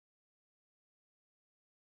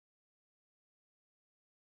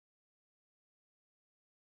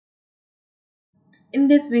In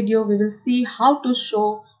this video, we will see how to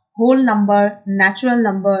show whole number, natural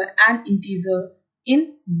number and integer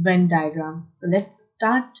in Venn diagram. So let's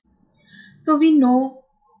start. So we know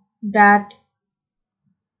that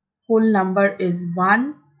whole number is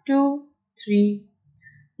 1, 2, 3.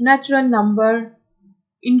 Natural number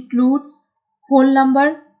includes whole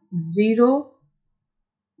number 0,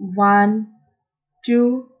 1,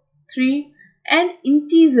 2, 3, and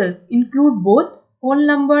integers include both whole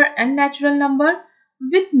number and natural number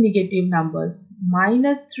with negative numbers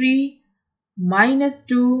 -3,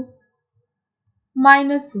 -2,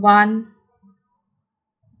 -1,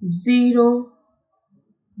 0,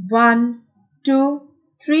 1, 2,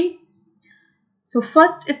 3. So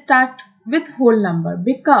first start with whole number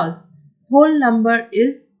because whole number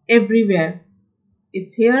is everywhere.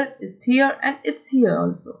 It's here, and it's here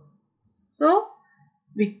also. So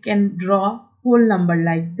we can draw whole number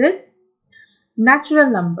like this. Natural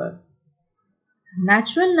number.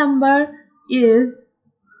 Natural number is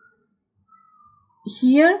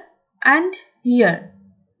here and here,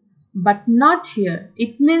 but not here.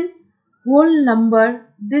 It means whole number.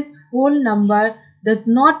 This whole number does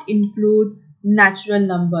not include natural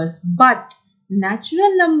numbers, but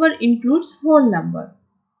natural number includes whole number.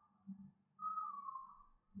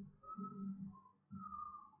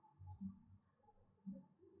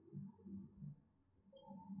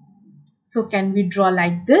 So can we draw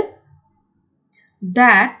like this?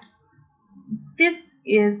 That this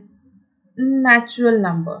is natural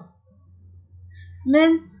number.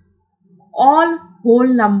 Means all whole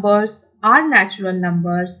numbers are natural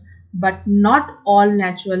numbers, but not all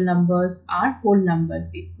natural numbers are whole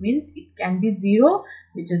numbers. It means it can be 0,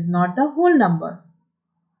 which is not the whole number.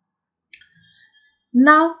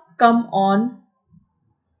 Now come on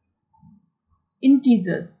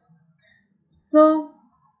integers. So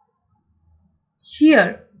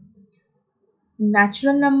here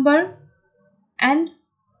natural number and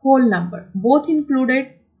whole number both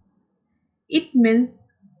included. It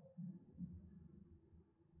means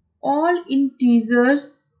all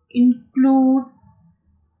integers include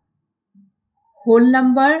whole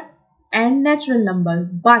number and natural number,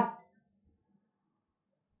 but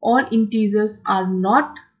all integers are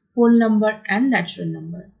not whole number and natural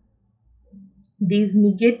number. These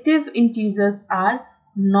negative integers are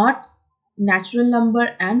not natural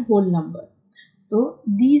number and whole number. So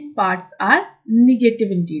these parts are negative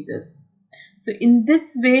integers. So in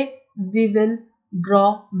this way we will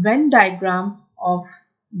draw Venn diagram of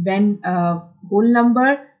whole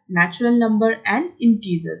number, natural number and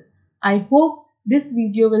integers. I hope this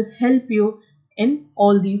video will help you in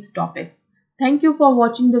all these topics. Thank you for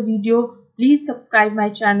watching the video. Please subscribe my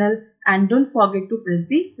channel and don't forget to press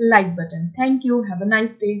the like button. Thank you. Have a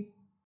nice day.